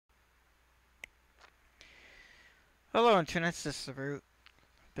Hello Internet, this is the Root.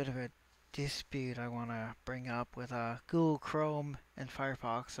 Bit of a dispute I want to bring up with Google Chrome and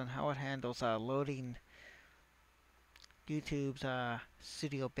Firefox on how it handles loading YouTube's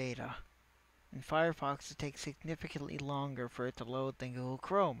Studio Beta. In Firefox it takes significantly longer for it to load than Google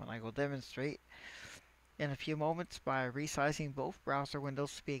Chrome, and I will demonstrate in a few moments by resizing both browser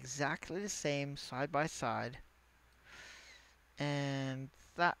windows to be exactly the same side by side. And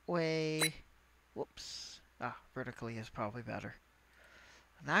that way, whoops, vertically is probably better.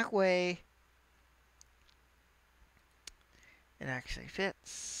 And that way it actually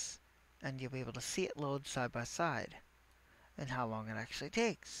fits, and you'll be able to see it load side by side and how long it actually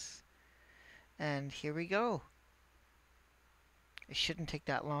takes. And here we go. It shouldn't take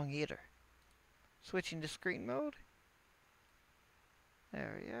that long either. Switching to screen mode.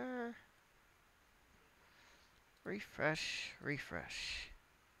 There we are. Refresh, refresh.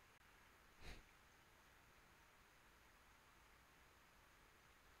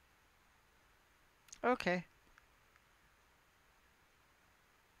 Okay.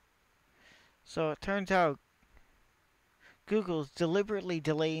 So it turns out Google's deliberately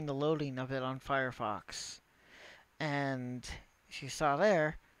delaying the loading of it on Firefox. And as you saw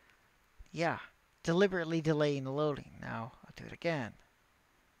there, yeah, deliberately delaying the loading. Now, I'll do it again.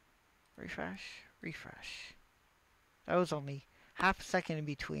 Refresh, refresh. That was only half a second in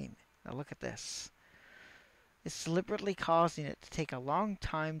between. Now look at this. It's deliberately causing it to take a long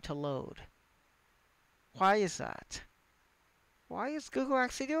time to load. Why is that? Why is Google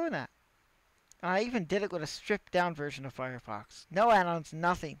actually doing that? And I even did it with a stripped down version of Firefox. No add-ons,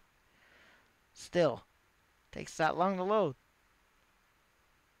 nothing. Still, takes that long to load.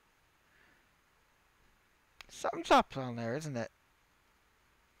 Something's up on there, isn't it?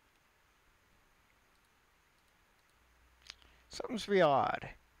 Something's real odd.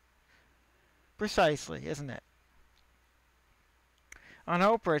 Precisely, isn't it? On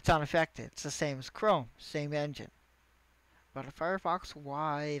Opera, it's unaffected. It's the same as Chrome, same engine. But on Firefox,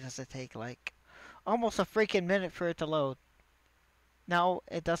 why does it take like almost a freaking minute for it to load? Now,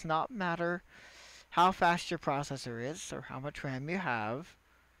 it does not matter how fast your processor is or how much RAM you have.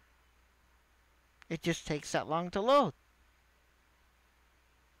 It just takes that long to load.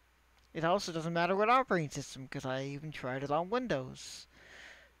 It also doesn't matter what operating system, because I even tried it on Windows.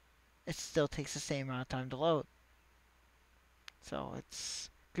 It still takes the same amount of time to load. So it's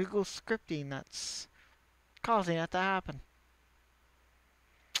Google scripting that's causing that to happen.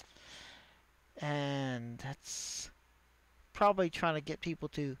 And that's probably trying to get people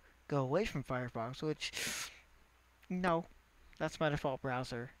to go away from Firefox, which, no, that's my default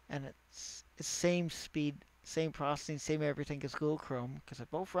browser. And it's same speed, same processing, same everything as Google Chrome, because it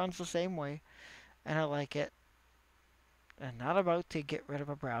both runs the same way, and I like it. And not about to get rid of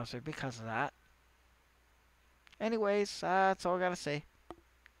a browser because of that. Anyways, that's all I gotta say.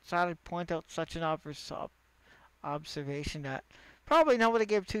 Decided to point out such an observation that probably nobody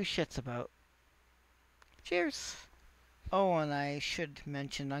gave two shits about. Cheers! Oh, and I should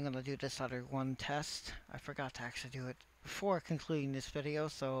mention I'm going to do this other one test. I forgot to actually do it before concluding this video,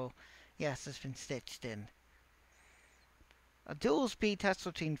 so yes, it's been stitched in. A dual speed test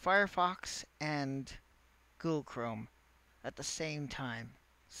between Firefox and Google Chrome at the same time.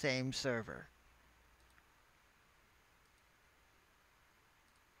 Same server.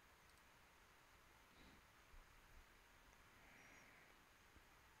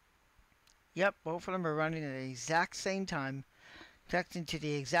 Yep, both of them are running at the exact same time, connecting to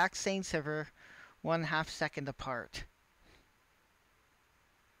the exact same server, 1/2 second apart.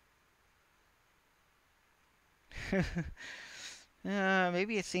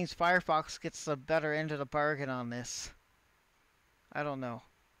 Maybe it seems Firefox gets the better end of the bargain on this. I don't know.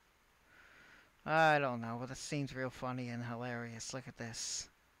 But it seems real funny and hilarious. Look at this.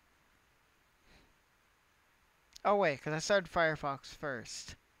 Oh wait, because I started Firefox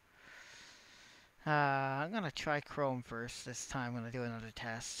first. I'm going to try Chrome first this time. I'm going to do another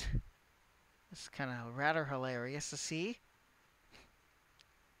test. It's kind of rather hilarious to see.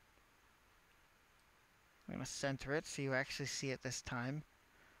 I'm going to center it so you actually see it this time,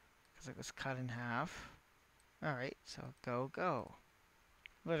 because it was cut in half. Alright, so go.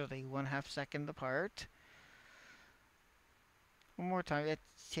 Literally 1/2 second apart. One more time.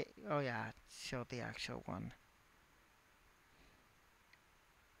 Oh yeah, it showed the actual one.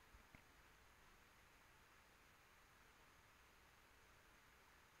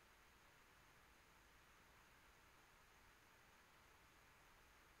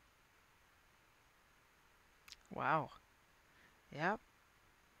 Wow. Yep.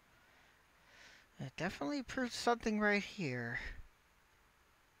 It definitely proves something right here.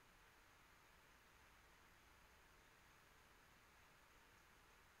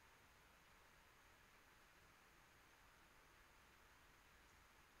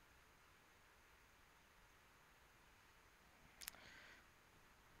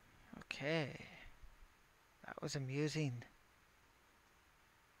 Okay. That was amusing.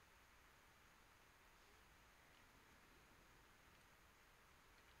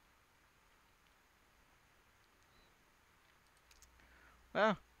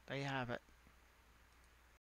 Well, there you have it.